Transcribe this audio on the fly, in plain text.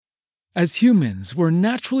As humans, we're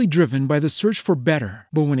naturally driven by the search for better.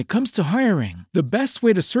 But when it comes to hiring, the best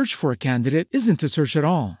way to search for a candidate isn't to search at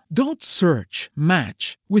all. Don't search,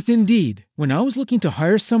 match with Indeed. When I was looking to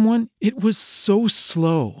hire someone, it was so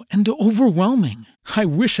slow and overwhelming. I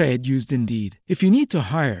wish I had used Indeed. If you need to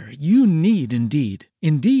hire, you need Indeed.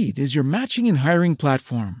 Indeed is your matching and hiring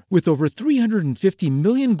platform with over 350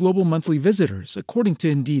 million global monthly visitors, according to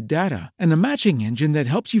Indeed data, and a matching engine that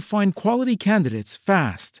helps you find quality candidates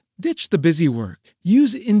fast. Ditch the busy work.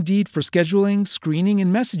 Use Indeed for scheduling, screening,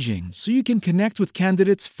 and messaging so you can connect with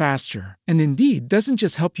candidates faster. And Indeed doesn't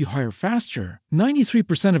just help you hire faster.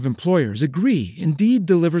 93% of employers agree Indeed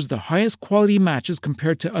delivers the highest quality matches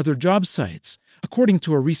compared to other job sites, according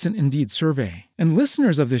to a recent Indeed survey. And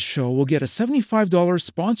listeners of this show will get a $75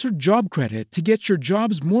 sponsored job credit to get your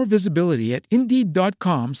jobs more visibility at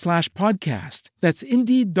Indeed.com/podcast. That's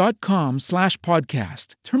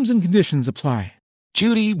Indeed.com/podcast. Terms and conditions apply.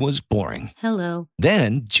 Judy was boring. Hello.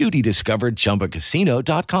 Then Judy discovered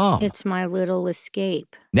ChumbaCasino.com. It's my little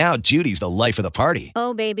escape. Now Judy's the life of the party.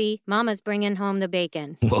 Oh, baby, mama's bringing home the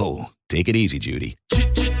bacon. Whoa, take it easy, Judy.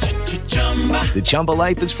 The Chumba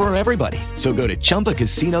life is for everybody. So go to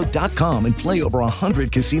ChumbaCasino.com and play over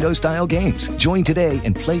 100 casino-style games. Join today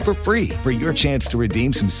and play for free for your chance to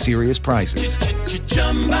redeem some serious prizes.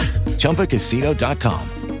 ChumbaCasino.com.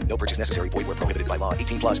 No purchase necessary. Void where prohibited by law.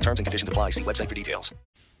 18 plus terms and conditions apply. See website for details.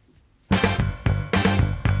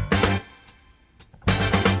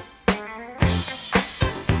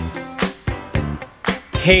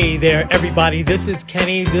 Hey there, everybody. This is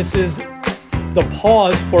Kenny. This is the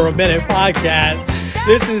Pause for a Minute podcast.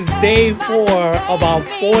 This is day 4 of our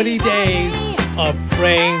 40 days of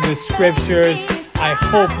praying the scriptures. I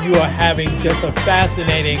hope you are having just a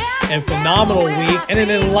fascinating and phenomenal week and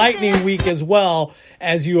an enlightening week as well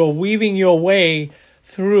as you are weaving your way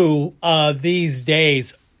through these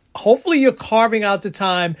days. Hopefully you're carving out the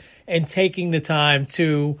time and taking the time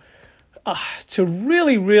to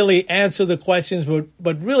really answer the questions,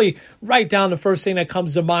 but really write down the first thing that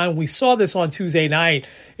comes to mind. We saw this on Tuesday night.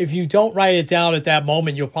 If you don't write it down at that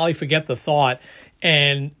moment, you'll probably forget the thought.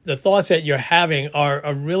 And the thoughts that you're having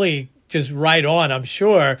are really just right on, I'm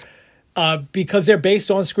sure, because they're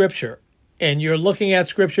based on Scripture. And you're looking at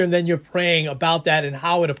Scripture and then you're praying about that and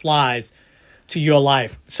how it applies to your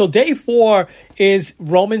life. So day 4 is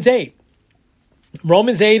Romans 8.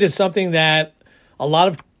 Romans 8 is something that a lot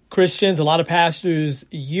of Christians, a lot of pastors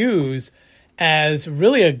use as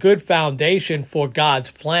really a good foundation for God's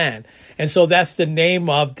plan. And so that's the name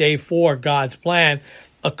of day 4, God's plan.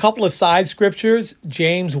 A couple of side scriptures,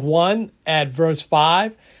 James 1 at verse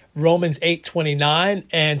 5, Romans 8:29,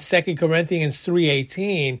 and 2 Corinthians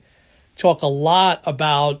 3:18 talk a lot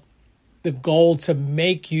about the goal to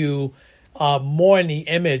make you more in the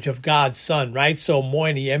image of God's Son, right? So more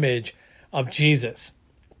in the image of Jesus.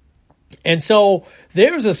 And so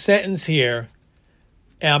there's a sentence here,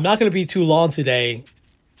 and I'm not going to be too long today,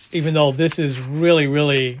 even though this is really,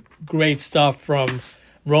 really great stuff from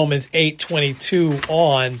Romans 8:22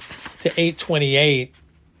 on to 8:28,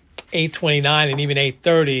 8:29, and even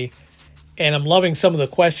 8:30. And I'm loving some of the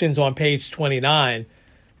questions on page 29.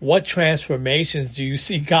 What transformations do you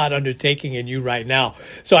see God undertaking in you right now?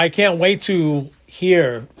 So I can't wait to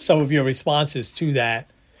hear some of your responses to that.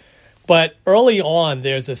 But early on,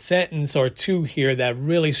 there's a sentence or two here that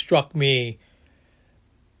really struck me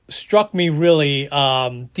really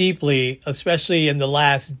deeply, especially in the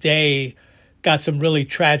last day. Got some really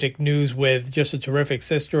tragic news with just a terrific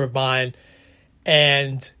sister of mine.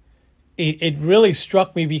 And it really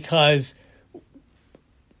struck me because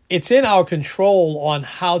it's in our control on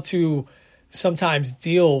how to sometimes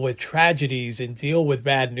deal with tragedies and deal with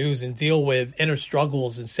bad news and deal with inner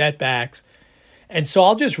struggles and setbacks. And so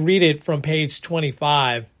I'll just read it from page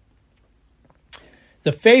 25.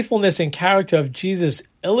 The faithfulness and character of Jesus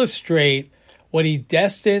illustrate what he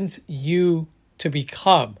destines you to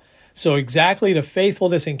become. So exactly the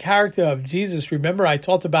faithfulness and character of Jesus. Remember, I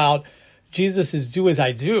talked about Jesus is do as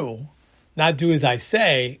I do, not do as I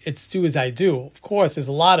say. It's do as I do. Of course, there's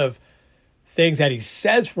a lot of things that he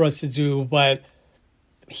says for us to do, but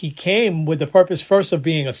he came with the purpose first of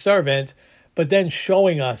being a servant, but then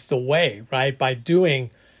showing us the way, right? By doing,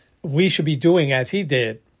 we should be doing as he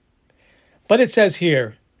did. But it says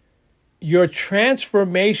here, your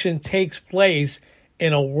transformation takes place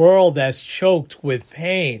in a world that's choked with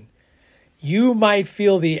pain. You might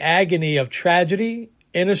feel the agony of tragedy,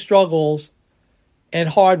 inner struggles, and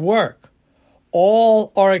hard work.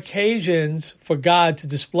 All are occasions for God to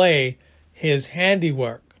display his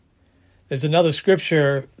handiwork. There's another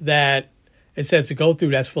scripture that it says to go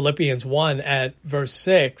through. That's Philippians 1 at verse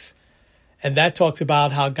 6. And that talks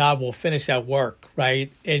about how God will finish that work,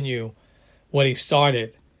 right, in you, what he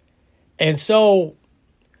started. And so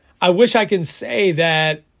I wish I can say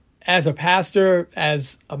that as a pastor,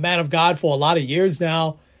 as a man of God for a lot of years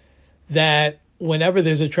now, that whenever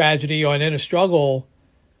there's a tragedy or an inner struggle,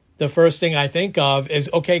 the first thing I think of is,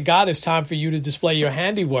 okay, God, it's time for you to display your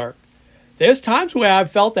handiwork. There's times where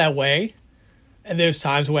I've felt that way, and there's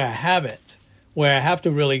times where I haven't, where I have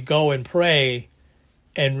to really go and pray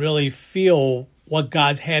and really feel what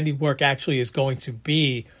God's handiwork actually is going to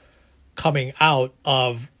be coming out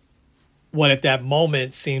of what at that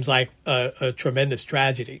moment seems like a tremendous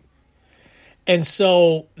tragedy. And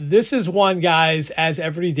so this is one, guys, as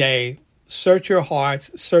every day, search your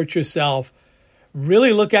hearts, search yourself,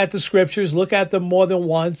 really look at the scriptures, look at them more than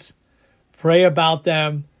once, pray about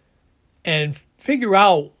them, and figure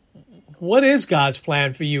out what is God's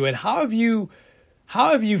plan for you and how have you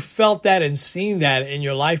felt that and seen that in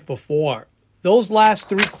your life before. Those last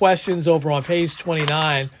 3 questions over on page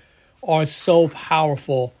 29 are so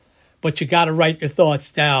powerful, but you got to write your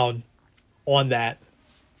thoughts down on that.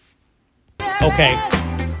 Okay,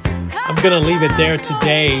 I'm going to leave it there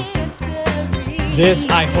today. This,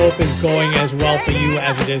 I hope, is going as well for you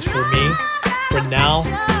as it is for me. For now,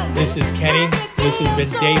 this is Kenny. This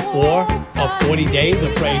has been day 4 of 40 days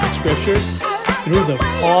of praying the scriptures through the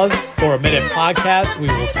Pause for a Minute podcast. We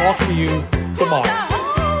will talk to you tomorrow.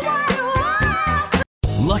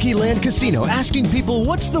 Lucky Land Casino, asking people,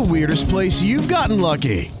 what's the weirdest place you've gotten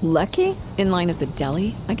lucky? Lucky? In line at the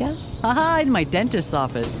deli, I guess? Aha, in my dentist's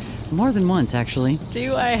office. More than once, actually.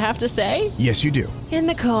 Do I have to say? Yes, you do. In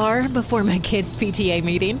the car before my kids' PTA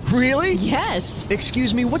meeting. Really? Yes.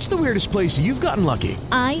 Excuse me, what's the weirdest place you've gotten lucky?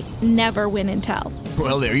 I never win and tell.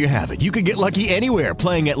 Well, there you have it. You can get lucky anywhere,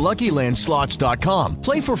 playing at LuckyLandSlots.com.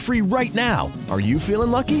 Play for free right now. Are you feeling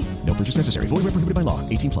lucky? No purchase necessary. Void where prohibited by law.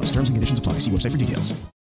 18+. Terms and conditions apply. See website for details.